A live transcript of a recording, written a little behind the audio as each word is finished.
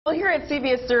Well, here at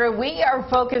CBS 3, we are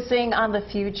focusing on the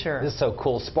future. This is so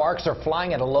cool. Sparks are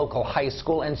flying at a local high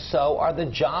school, and so are the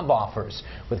job offers.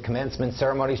 With commencement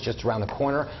ceremonies just around the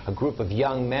corner, a group of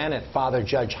young men at Father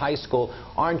Judge High School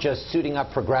aren't just suiting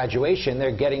up for graduation,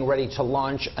 they're getting ready to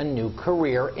launch a new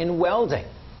career in welding.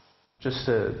 Just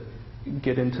to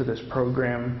get into this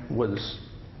program was,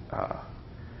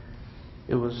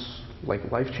 it was like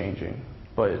life-changing,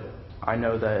 but I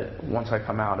know that once I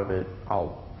come out of it,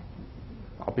 I'll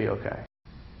be okay.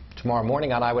 Tomorrow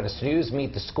morning on Eyewitness News,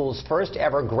 meet the school's first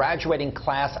ever graduating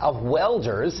class of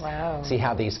welders. Wow. See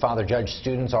how these Father Judge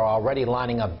students are already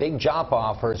lining up big job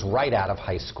offers right out of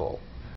high school.